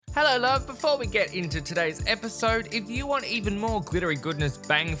Hello, love. Before we get into today's episode, if you want even more glittery goodness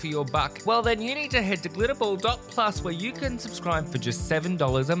bang for your buck, well then you need to head to glitterball.plus where you can subscribe for just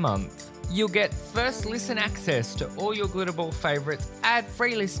 $7 a month. You'll get first listen access to all your Glitterball favourites,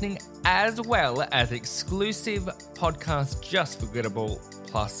 ad-free listening, as well as exclusive podcasts just for Glitterball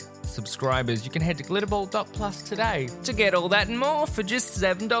Plus subscribers. You can head to glitterball.plus today to get all that and more for just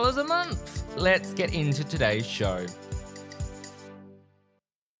 $7 a month. Let's get into today's show.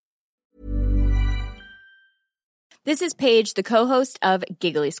 This is Paige, the co-host of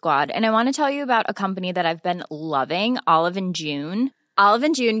Giggly Squad, and I want to tell you about a company that I've been loving, Olive & June.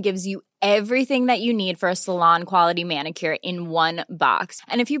 Olive & June gives you everything that you need for a salon-quality manicure in one box.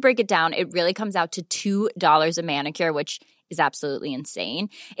 And if you break it down, it really comes out to $2 a manicure, which is absolutely insane.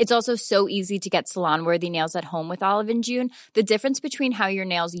 It's also so easy to get salon-worthy nails at home with Olive & June. The difference between how your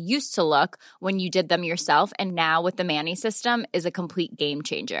nails used to look when you did them yourself and now with the Mani system is a complete game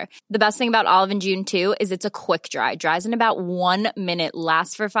changer. The best thing about Olive & June, too, is it's a quick dry. Dries in about 1 minute,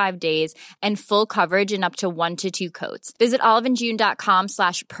 lasts for 5 days, and full coverage in up to 1 to 2 coats. Visit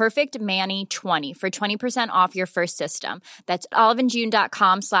oliveandjune.com/perfectmani20 for 20% off your first system. That's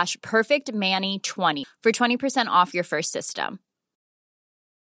oliveandjune.com/perfectmani20 for 20% off your first system.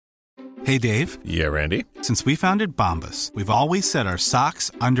 Hey, Dave. Yeah, Randy. Since we founded Bombas, we've always said our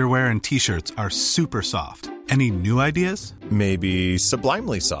socks, underwear, and T-shirts are super soft. Any new ideas? Maybe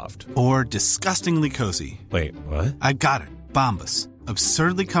sublimely soft. Or disgustingly cozy. Wait, what? I got it. Bombas.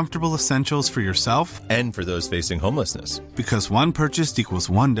 Absurdly comfortable essentials for yourself and for those facing homelessness. Because one purchased equals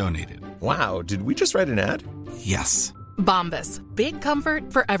one donated. Wow, did we just write an ad? Yes. Bombas. Big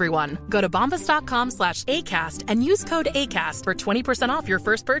comfort for everyone. Go to bombas.com/ACAST and use code ACAST for 20% off your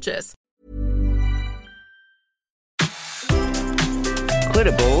first purchase.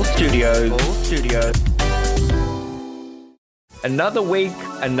 Glitterball Studios. Another week,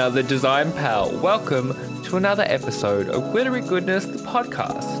 another design pal. Welcome to another episode of Glittery Goodness, the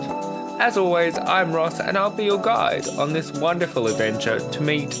podcast. As always, I'm Ross and I'll be your guide on this wonderful adventure to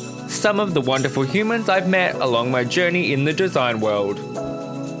meet some of the wonderful humans I've met along my journey in the design world.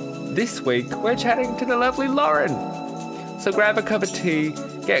 This week, we're chatting to the lovely Lauren. So grab a cup of tea,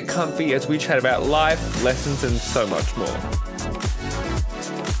 get comfy as we chat about life, lessons, and so much more.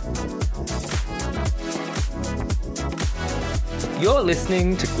 You're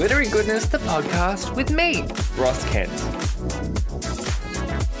listening to Glittery Goodness, the podcast with me, Ross Kent.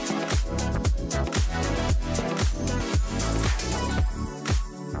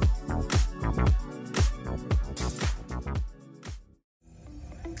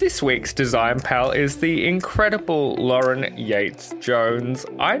 This week's design pal is the incredible Lauren Yates Jones.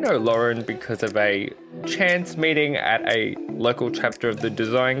 I know Lauren because of a chance meeting at a local chapter of the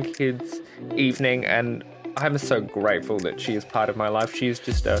Design Kids evening, and I'm so grateful that she is part of my life. She is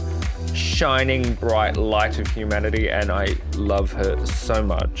just a shining bright light of humanity, and I love her so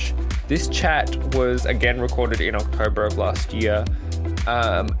much. This chat was again recorded in October of last year.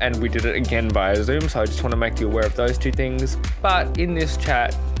 And we did it again via Zoom, so I just want to make you aware of those two things. But in this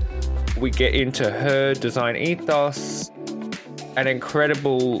chat, we get into her design ethos, an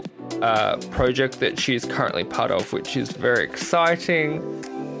incredible project that she is currently part of, which is very exciting.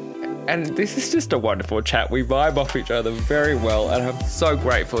 And this is just a wonderful chat. We vibe off each other very well, and I'm so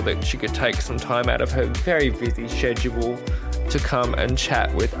grateful that she could take some time out of her very busy schedule to come and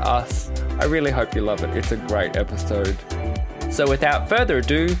chat with us. I really hope you love it. It's a great episode. So without further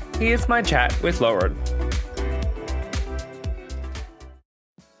ado, here's my chat with Lauren.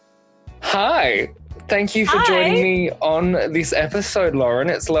 Hi, thank you for joining me on this episode, Lauren.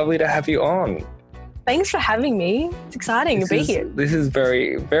 It's lovely to have you on. Thanks for having me. It's exciting to be here. This is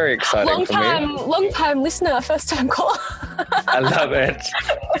very, very exciting for me. Long time listener, first time caller. I love it.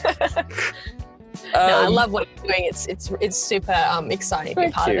 I love what you're doing. It's super exciting to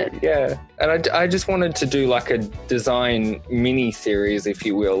be part of it. Yeah, and I just wanted to do like a design mini series, if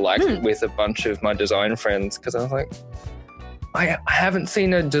you will, like with a bunch of my design friends, because I was like, I haven't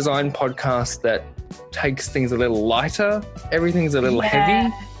seen a design podcast that takes things a little lighter. Everything's a little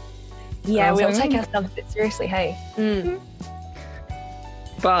heavy. Yeah, we all take ourselves a bit seriously, hey.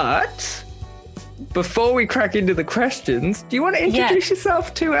 But before we crack into the questions, do you want to introduce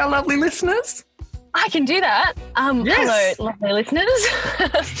yourself to our lovely listeners? I can do that. Yes. Hello, lovely listeners.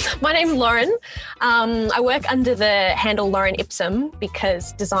 My name's Lauren. I work under the handle Lauren Ipsum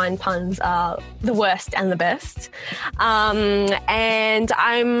because design puns are the worst and the best. And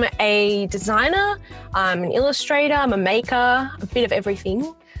I'm a designer, I'm an illustrator, I'm a maker, a bit of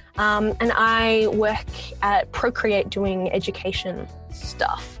everything. And I work at Procreate doing education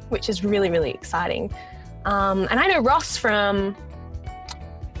stuff, which is really, really exciting. And I know Ross from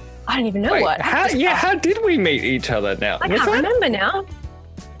I don't even know Wait, what. how did we meet each other now? I can't remember now.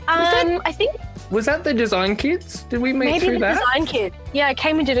 I think Was that the Design Kids? Did we meet maybe through the that? Design Kids. Yeah, I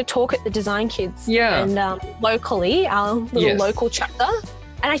came and did a talk at the Design Kids. Yeah. And locally, our little Yes. local chapter.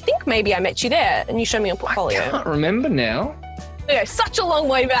 And I think maybe I met you there and you showed me your portfolio. I can't remember now. Yeah, such a long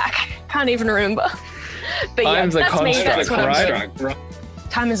way back. Can't even remember. But yeah, Time's a that's me. construct, That's what I'm right? doing.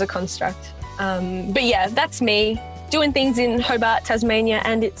 Time is a construct. But yeah, that's me doing things in Hobart, Tasmania,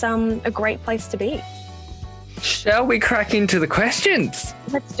 and it's a great place to be. Shall we crack into the questions?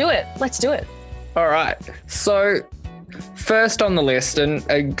 Let's do it. Let's do it. All right. So, first on the list, and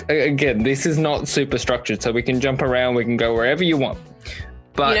again, this is not super structured, so we can jump around, we can go wherever you want.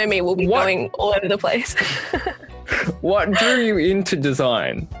 But You know me, we'll be going all over the place. what drew you into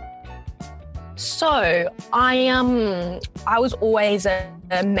design? So I was always a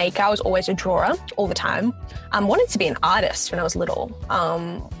maker. I was always a drawer all the time. Wanted to be an artist when I was little.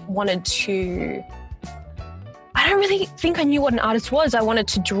 I don't really think I knew what an artist was. I wanted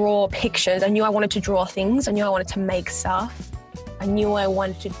to draw pictures. I knew I wanted to draw things. I knew I wanted to make stuff. I knew I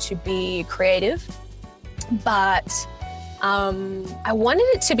wanted to be creative, but I wanted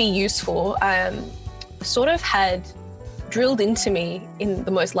it to be useful. Sort of had drilled into me in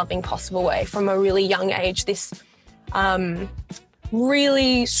the most loving possible way from a really young age, this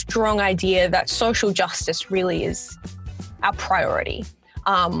really strong idea that social justice really is our priority,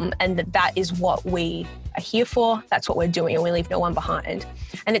 and that is what we are here for. That's what we're doing, and we leave no one behind.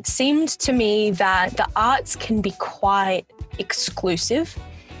 And it seemed to me that the arts can be quite exclusive,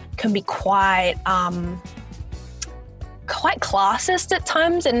 can be quite classist at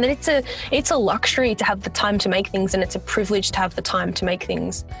times, and that it's a luxury to have the time to make things, and it's a privilege to have the time to make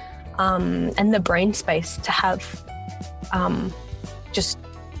things, and the brain space to have just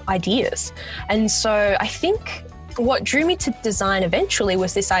ideas. And so I think what drew me to design eventually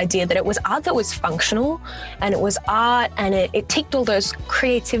was this idea that it was art that was functional, and it was art, and it ticked all those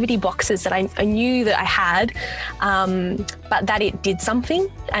creativity boxes that I knew that I had, but that it did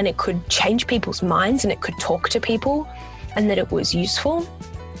something, and it could change people's minds, and it could talk to people, and that it was useful.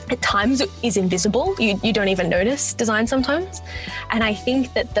 At times it is invisible. You don't even notice design sometimes. And I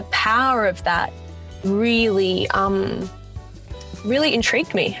think that the power of that really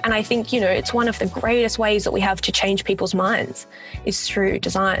intrigued me. And I think, it's one of the greatest ways that we have to change people's minds is through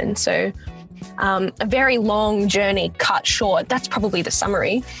design. So a very long journey cut short. That's probably the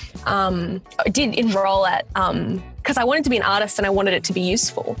summary. I did enroll at, because I wanted to be an artist and I wanted it to be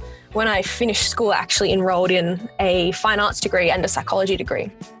useful. When I finished school, I actually enrolled in a fine arts degree and a psychology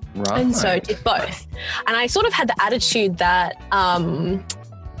degree. Right. And so did both. And I sort of had the attitude that, I'd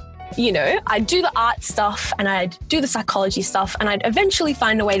do the art stuff and I'd do the psychology stuff, and I'd eventually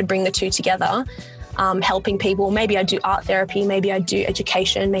find a way to bring the two together, helping people. Maybe I'd do art therapy, maybe I'd do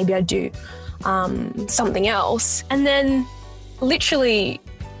education, maybe I'd do something else. And then literally,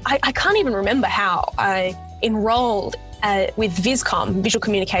 I can't even remember how I enrolled with VisCom, visual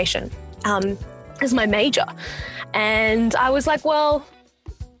communication, as my major. And I was like, well,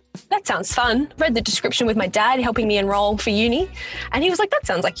 that sounds fun. Read the description with my dad helping me enroll for uni. And he was like, that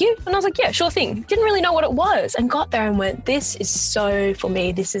sounds like you. And I was like, yeah, sure thing. Didn't really know what it was, and got there and went, this is so for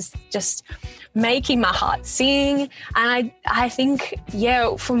me. This is just making my heart sing. And I think,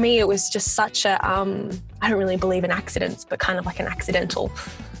 yeah, for me, it was just such a, I don't really believe in accidents, but kind of like an accidental,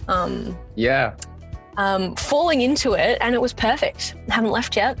 falling into it, and it was perfect. I haven't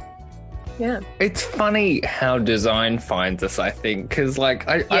left yet. Yeah. It's funny how design finds us, I think, because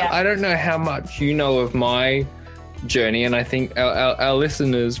I don't know how much you know of my journey, and I think our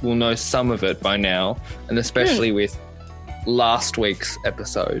listeners will know some of it by now, and especially with last week's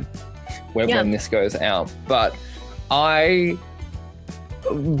episode when this goes out. But I,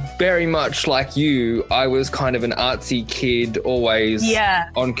 very much like you, I was kind of an artsy kid, always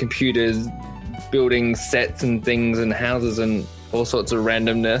on computers, building sets and things and houses and all sorts of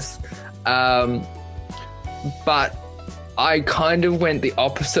randomness. But I kind of went the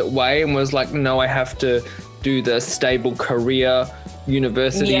opposite way and was like, no, I have to do the stable career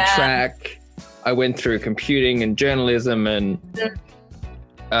university track. I went through computing and journalism and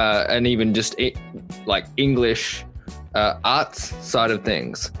even just English arts side of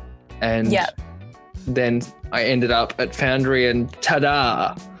things. And then I ended up at Foundry, and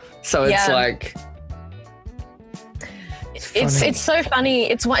ta-da! So it's like... It's so funny.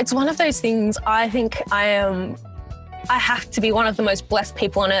 It's one of those things. I think I have to be one of the most blessed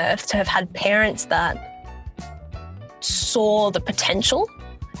people on earth to have had parents that saw the potential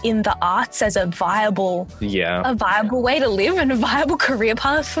in the arts as a viable way to live and a viable career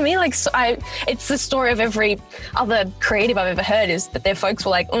path for me. Like, it's the story of every other creative I've ever heard, is that their folks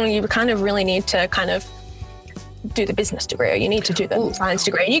were like, oh, you kind of really need to kind of do the business degree, or you need to do the science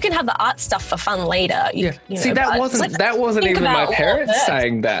degree. And you can have the art stuff for fun later. You See, know, that wasn't even my parents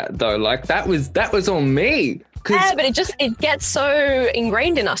saying that though. Like that was on me. Yeah, but it gets so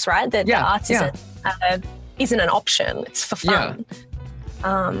ingrained in us, right? That the arts isn't an option. It's for fun.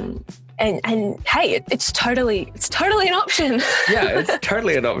 And hey, it's totally an option. Yeah, it's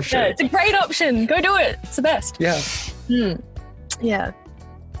totally an option. Yeah, it's a great option. Go do it. It's the best. Yeah. Yeah.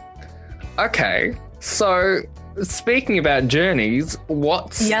 Okay, so speaking about journeys,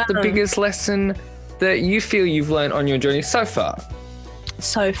 what's the biggest lesson that you feel you've learned on your journey so far?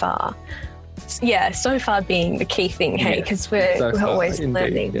 So far being the key thing, hey, because we're always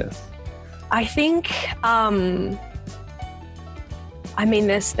learning. Yes. I think,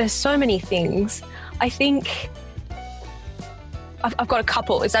 there's so many things. I think I've got a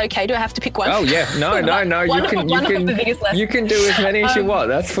couple. Is that okay? Do I have to pick one? Oh yeah, no. You can do as many as you want.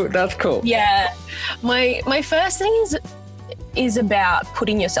 That's cool. Yeah, my first thing is about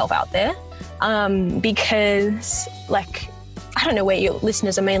putting yourself out there, because like, I don't know where your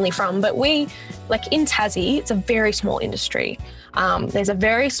listeners are mainly from, but we, like in Tassie, it's a very small industry. There's a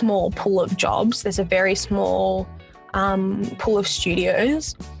very small pool of jobs. There's a very small pool of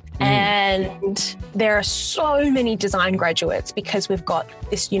studios. And there are so many design graduates because we've got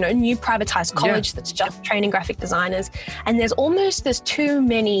this, new privatized college that's just training graphic designers. And there's too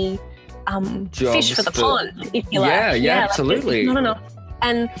many fish for the pond, if you like. Yeah, absolutely. Not enough.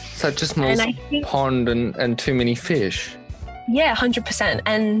 And such a small pond and too many fish. Yeah, 100%.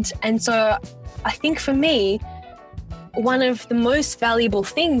 And so I think for me, one of the most valuable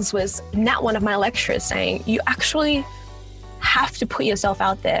things was one of my lecturers saying, you actually have to put yourself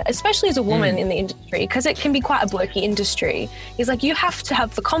out there, especially as a woman in the industry, because it can be quite a blokey industry. He's like, you have to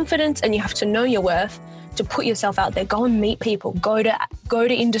have the confidence and you have to know your worth to put yourself out there. Go and meet people, go to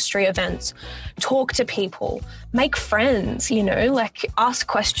industry events, talk to people, make friends, like ask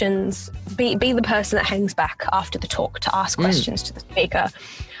questions, be the person that hangs back after the talk to ask questions to the speaker.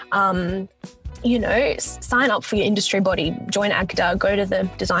 Sign up for your industry body, join AGDA, go to the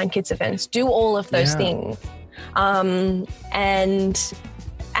Design Kids events, do all of those things. And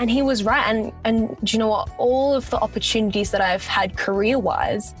he was right. And do you know what? All of the opportunities that I've had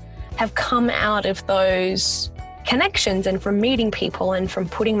career-wise have come out of those connections and from meeting people and from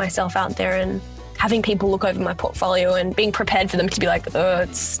putting myself out there and having people look over my portfolio and being prepared for them to be like,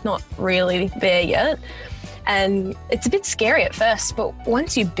 it's not really there yet. And it's a bit scary at first, but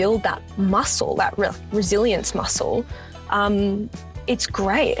once you build that muscle, that resilience muscle, it's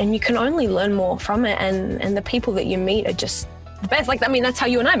great, and you can only learn more from it, and the people that you meet are just the best. Like, that's how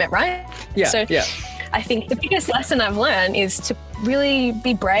you and I met, right? Yeah. So I think the biggest lesson I've learned is to really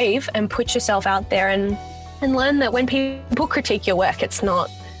be brave and put yourself out there and learn that when people critique your work, it's not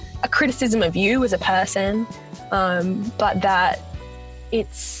a criticism of you as a person, but that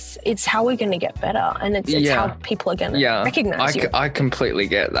it's how we're going to get better, and it's how people are going to recognize you. I completely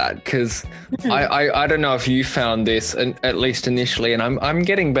get that, because I don't know if you found this, at least initially, and I'm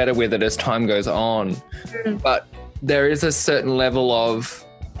getting better with it as time goes on, but there is a certain level of,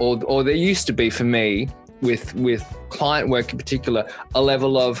 or there used to be for me with client work in particular, a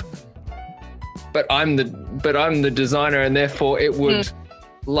level of, but I'm the designer, and therefore it would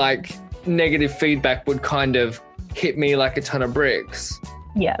like negative feedback would kind of hit me like a ton of bricks.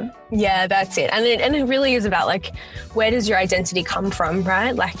 Yeah, that's it. And it really is about, like, where does your identity come from,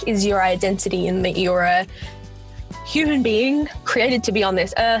 right? Like, is your identity in that you're a human being created to be on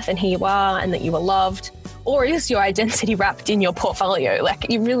this earth and here you are and that you were loved? Or is your identity wrapped in your portfolio? Like,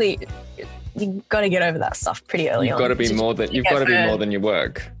 you've got to get over that stuff pretty early on. You've got to be more than your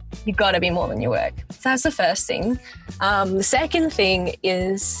work. You've got to be more than your work. So that's the first thing. The second thing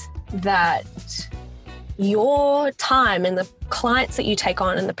is that your time and the clients that you take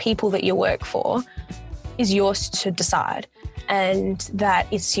on and the people that you work for is yours to decide, and that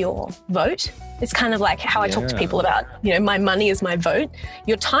it's your vote. It's kind of like how I talk to people about, my money is my vote.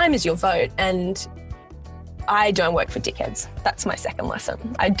 Your time is your vote, and I don't work for dickheads. That's my second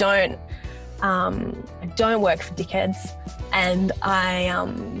lesson. I don't work for dickheads, and I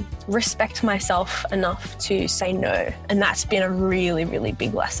respect myself enough to say no. And that's been a really, really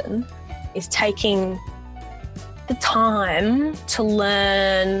big lesson, is taking the time to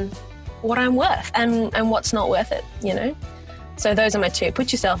learn what I'm worth and what's not worth it, So those are my two.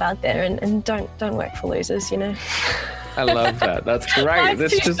 Put yourself out there and don't work for losers, I love that. That's great.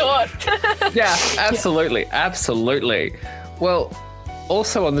 That's too short. Yeah, absolutely. Absolutely. Well,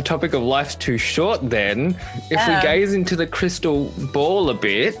 also on the topic of life's too short then, if we gaze into the crystal ball a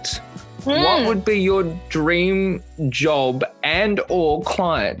bit, what would be your dream job and or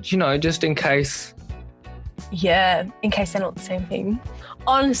client, you know, just in case? Yeah, in case they're not the same thing.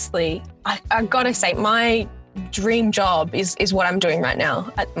 Honestly, I gotta say, my dream job is what I'm doing right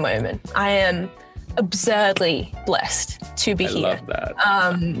now at the moment. I am absurdly blessed to be here. I love that.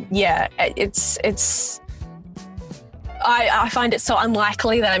 Yeah, I find it so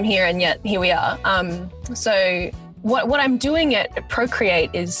unlikely that I'm here, and yet here we are. So what I'm doing at Procreate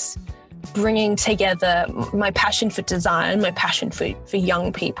is bringing together my passion for design, my passion for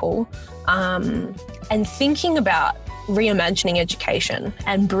young people, and thinking about reimagining education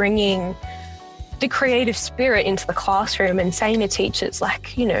and bringing the creative spirit into the classroom and saying to teachers,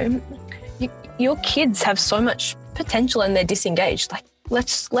 like, you know, your kids have so much potential and they're disengaged. Like,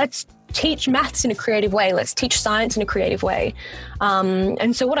 let's teach maths in a creative way. Let's teach science in a creative way.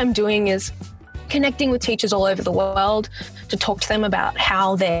 And so what I'm doing is connecting with teachers all over the world to talk to them about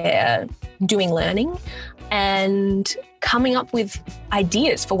how they're doing learning and coming up with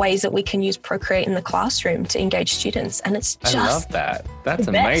ideas for ways that we can use Procreate in the classroom to engage students. And it's just... I love that. That's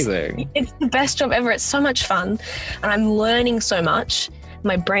amazing. It's the best job ever. It's so much fun. And I'm learning so much.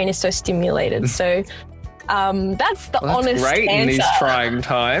 My brain is so stimulated. So that's the honest great answer. In these trying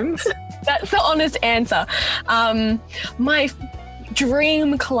times. That's the honest answer. My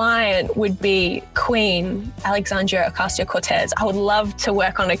dream client would be Queen Alexandria Ocasio-Cortez. I would love to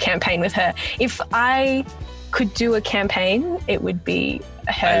work on a campaign with her. If I could do a campaign, it would be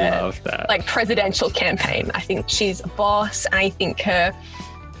her, I love that. like, presidential campaign. I think she's a boss, and I think her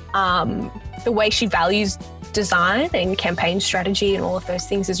the way she values design and campaign strategy and all of those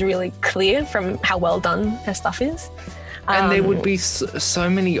things is really clear from how well done her stuff is. And there would be so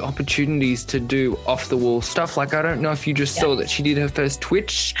many opportunities to do off-the-wall stuff. Like, I don't know if you just saw that she did her first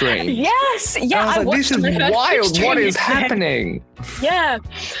Twitch stream. Yes, yeah. I was like, this is wild. What is happening? Yeah.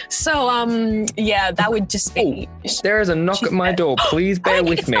 So, that would just be... There is a knock at my door. Please bear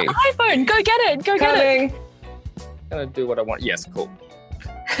with me. It's the iPhone. Go get it. Go get it. Gonna do what I want. Yes, cool.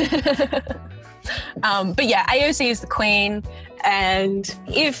 But yeah, AOC is the queen. And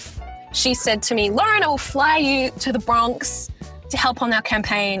if she said to me, Lauren, I will fly you to the Bronx to help on our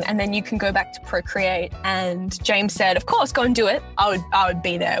campaign, and then you can go back to Procreate. And James said, of course, go and do it. I would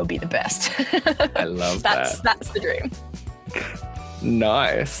be there. It would be the best. I love that. That's the dream.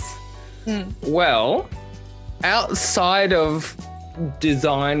 Nice. Well, outside of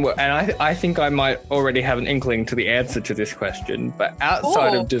design, and I think I might already have an inkling to the answer to this question, but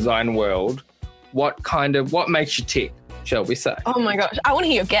outside of design world, what makes you tick, shall we say? Oh my gosh. I want to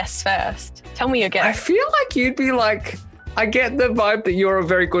hear your guess first. Tell me your guess. I feel like you'd be like, I get the vibe that you're a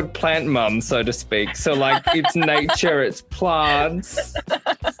very good plant mum, so to speak. So like it's nature, it's plants.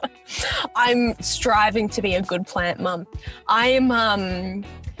 I'm striving to be a good plant mum. I'm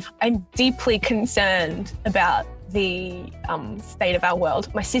deeply concerned about the state of our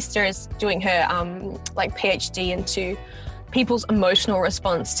world. My sister is doing her PhD into people's emotional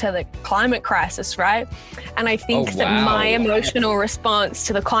response to the climate crisis, right? And I think that my emotional response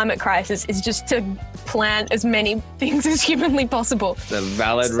to the climate crisis is just to plant as many things as humanly possible. The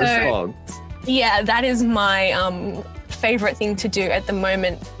valid response. Yeah, that is my favorite thing to do at the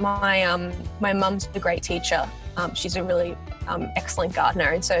moment. My mum's a great teacher. She's a really excellent gardener,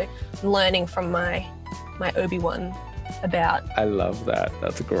 and so learning from my Obi-Wan about... I love that.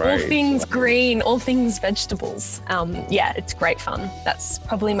 That's great. All things green, all things vegetables. It's great fun. That's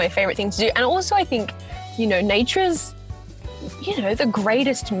probably my favorite thing to do. And also I think, nature's, the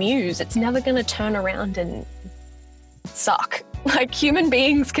greatest muse. It's never going to turn around and suck. Like, human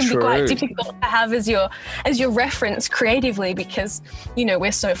beings can be quite difficult to have as your reference creatively because,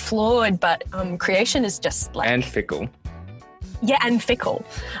 we're so flawed, but creation is just like... And fickle. Yeah, and fickle.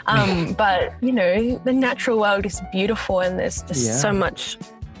 But, the natural world is beautiful and there's just so much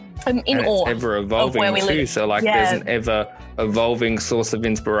in awe. It's ever evolving too. Live. So there's an ever evolving source of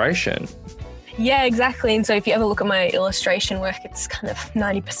inspiration. Yeah, exactly. And so if you ever look at my illustration work, it's kind of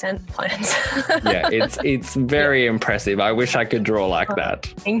 90% plants. Yeah, it's very impressive. I wish I could draw like that.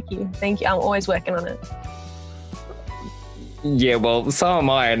 Thank you. I'm always working on it. Yeah, well, so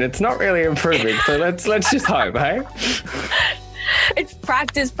am I, and it's not really improving. So let's just hope, hey? It's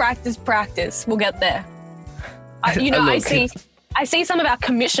practice. We'll get there. I see some of our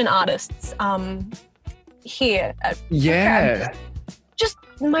commission artists here. Just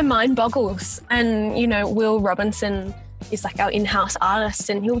my mind boggles. And, Will Robinson is like our in-house artist,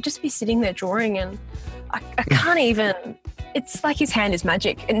 and he'll just be sitting there drawing, and I can't even... It's like his hand is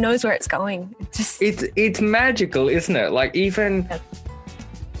magic. It knows where it's going. It's magical, isn't it? Like even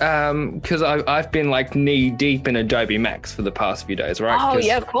because I've been like knee deep in Adobe Max for the past few days, right? Oh,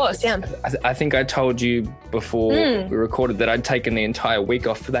 yeah, of course, yeah. I think I told you before we recorded that I'd taken the entire week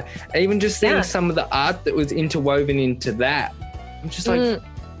off for that. And even just seeing some of the art that was interwoven into that, I'm just like,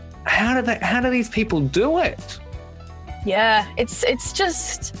 how do these people do it? Yeah, it's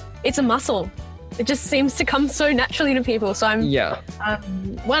a muscle. It just seems to come so naturally to people. So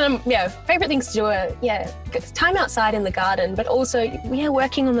favorite things to do are time outside in the garden, but also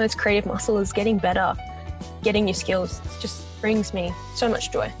working on those creative muscles, getting better, getting new skills. It just brings me so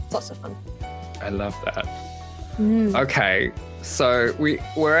much joy. It's lots of fun. I love that. Okay, so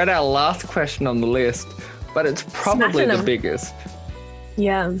we're at our last question on the list, but it's probably the biggest.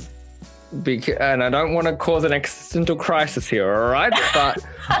 Yeah. And I don't want to cause an existential crisis here, all right? But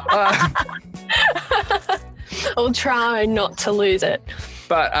I'll try not to lose it.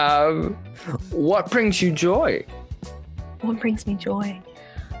 But what brings you joy? What brings me joy?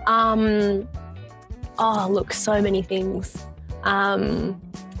 Look, so many things. I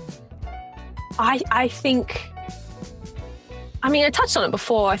think. I mean, I touched on it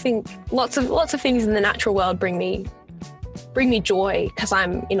before. I think lots of things in the natural world bring me joy because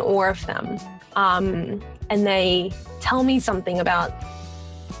I'm in awe of them, and they tell me something about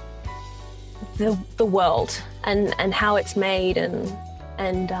the world and how it's made and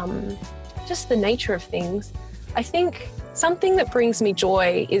just the nature of things. I think something that brings me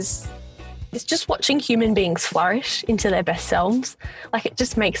joy is just watching human beings flourish into their best selves. Like, it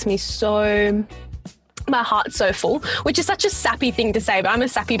just makes me my heart's so full, which is such a sappy thing to say, but I'm a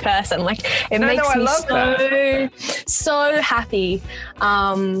sappy person. Like, it makes me so happy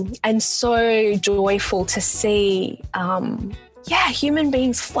and so joyful to see human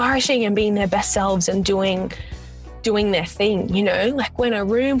beings flourishing and being their best selves and doing their thing, like when a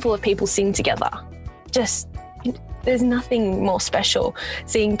room full of people sing together, just there's nothing more special.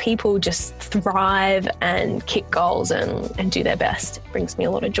 Seeing people just thrive and kick goals and do their best, it brings me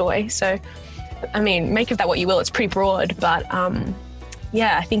a lot of joy. So I mean, make of that what you will. It's pretty broad, but I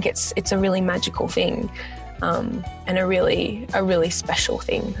think it's a really magical thing, and a really special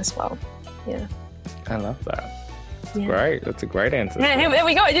thing as well. Yeah, I love that. That's great. That's a great answer. Yeah, there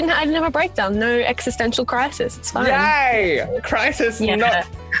we go. I didn't have a breakdown. No existential crisis. It's fine. Yay! Crisis not.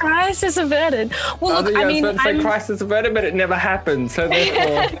 Crisis averted. Well, look, I was about to say crisis averted, but it never happened. So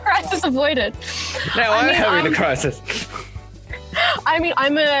therefore, crisis avoided. Now I'm having a crisis. I mean,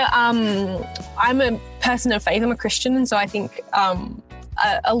 I'm a person of faith. I'm a Christian, and so I think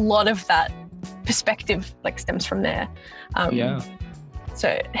a lot of that perspective stems from there.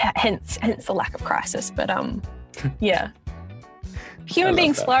 So hence the lack of crisis. But human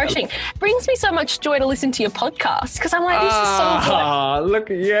beings flourishing brings me so much joy to listen to your podcast, because I'm like, this is so good.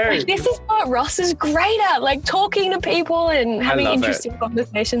 Look at you. Like, this is what Ross is great at, like talking to people and having interesting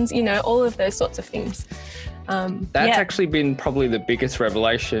conversations. All of those sorts of things. That's actually been probably the biggest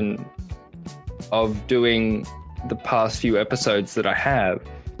revelation of doing the past few episodes that I have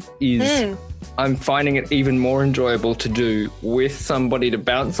is I'm finding it even more enjoyable to do with somebody to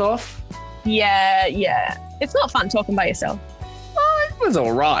bounce off. Yeah. It's not fun talking by yourself. It was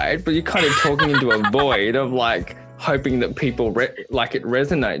all right, but you're kind of talking into a void of hoping that people it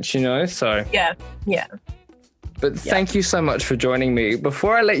resonates, so. Yeah. But thank you so much for joining me.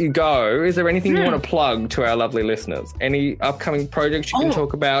 Before I let you go, is there anything you want to plug to our lovely listeners? Any upcoming projects you can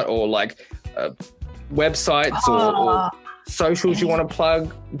talk about, or websites or socials you want to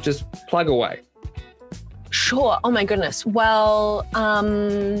plug? Just plug away. Sure. Oh my goodness. Well,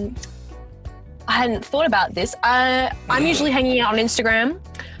 I hadn't thought about this. I'm usually hanging out on Instagram.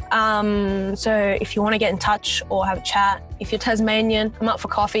 So if you want to get in touch or have a chat, if you're Tasmanian, I'm up for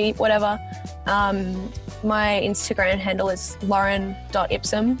coffee, whatever. My Instagram handle is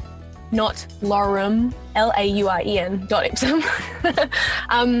lauren.ipsum, not Lauren, Laurien.ipsum.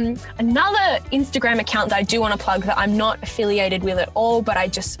 Another Instagram account that I do want to plug that I'm not affiliated with at all, but I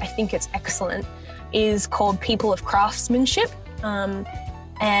think it's excellent, is called People of Craftsmanship.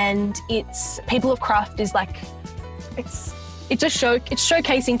 And it's People of Craft is it's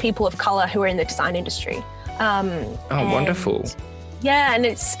showcasing people of color who are in the design industry. Wonderful. Yeah, and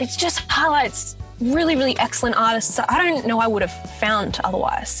it's just highlights really, really excellent artists that I don't know I would have found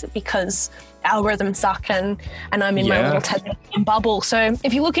otherwise, because algorithms suck and I'm in my little Tasmanian bubble. So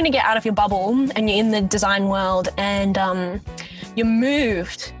if you're looking to get out of your bubble and you're in the design world and you're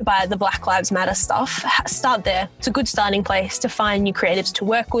moved by the Black Lives Matter stuff, start there. It's a good starting place to find new creatives to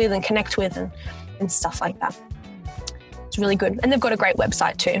work with and connect with and stuff like that. It's really good. And they've got a great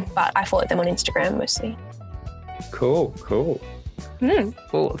website too, but I follow them on Instagram mostly. Cool.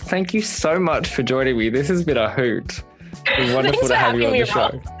 Well, thank you so much for joining me. This has been a hoot. It's wonderful to have you on the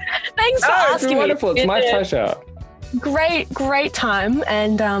show. Thanks for asking It's me. wonderful. It's my pleasure. Great time,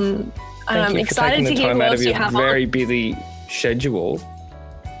 and I'm excited to hear what else you have very on. busy schedule.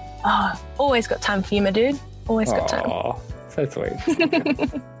 Oh, always got time for you, my dude. Always got time. Aw, so sweet.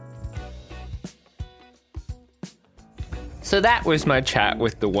 So that was my chat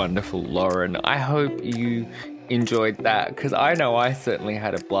with the wonderful Lauren. I hope you enjoyed that, because I know I certainly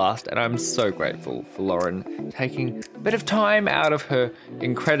had a blast, and I'm so grateful for Lauren taking a bit of time out of her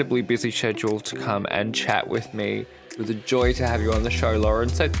incredibly busy schedule to come and chat with me. It was a joy to have you on the show, Lauren,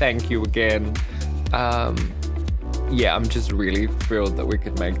 so thank you again. Yeah, I'm just really thrilled that we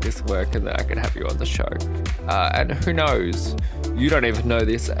could make this work and that I could have you on the show. And who knows, you don't even know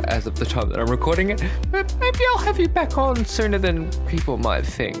this as of the time that I'm recording it, but maybe I'll have you back on sooner than people might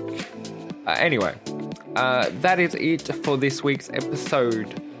think. Anyway, that is it for this week's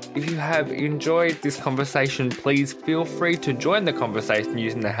episode. If you have enjoyed this conversation, please feel free to join the conversation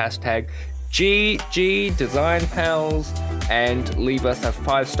using the hashtag GGDesignPals and leave us a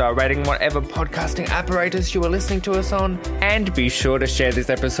 5-star rating, whatever podcasting apparatus you are listening to us on. And be sure to share this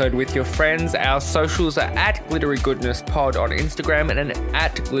episode with your friends. Our socials are at GlitteryGoodnessPod on Instagram and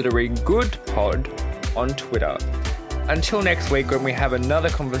at GlitteryGoodPod on Twitter. Until next week, when we have another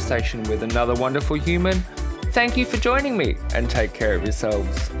conversation with another wonderful human, thank you for joining me and take care of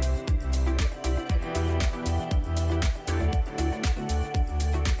yourselves.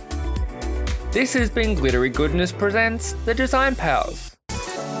 This has been Glittery Goodness Presents The Design Pals.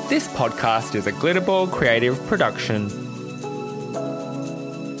 This podcast is a Glitterball creative production.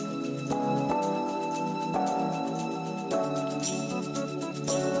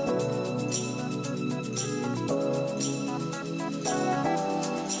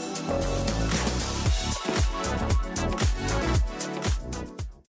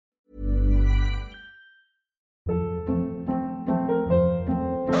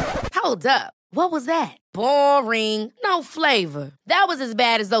 Hold up. What was that? Boring. No flavor. That was as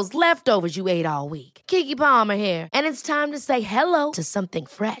bad as those leftovers you ate all week. Keke Palmer here, and it's time to say hello to something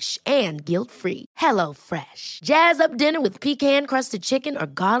fresh and guilt-free. Hello Fresh. Jazz up dinner with pecan-crusted chicken or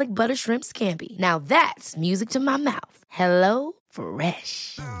garlic butter shrimp scampi. Now that's music to my mouth. Hello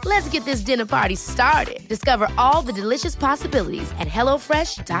Fresh. Let's get this dinner party started. Discover all the delicious possibilities at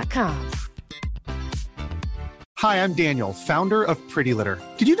HelloFresh.com. Hi, I'm Daniel, founder of Pretty Litter.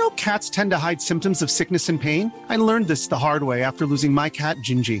 Did you know cats tend to hide symptoms of sickness and pain? I learned this the hard way after losing my cat,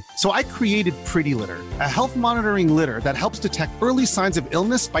 Gingy. So I created Pretty Litter, a health monitoring litter that helps detect early signs of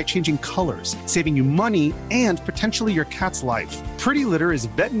illness by changing colors, saving you money and potentially your cat's life. Pretty Litter is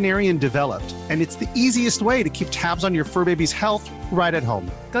veterinarian developed, and it's the easiest way to keep tabs on your fur baby's health right at home.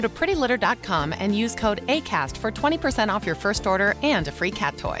 Go to prettylitter.com and use code ACAST for 20% off your first order and a free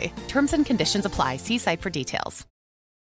cat toy. Terms and conditions apply. See site for details.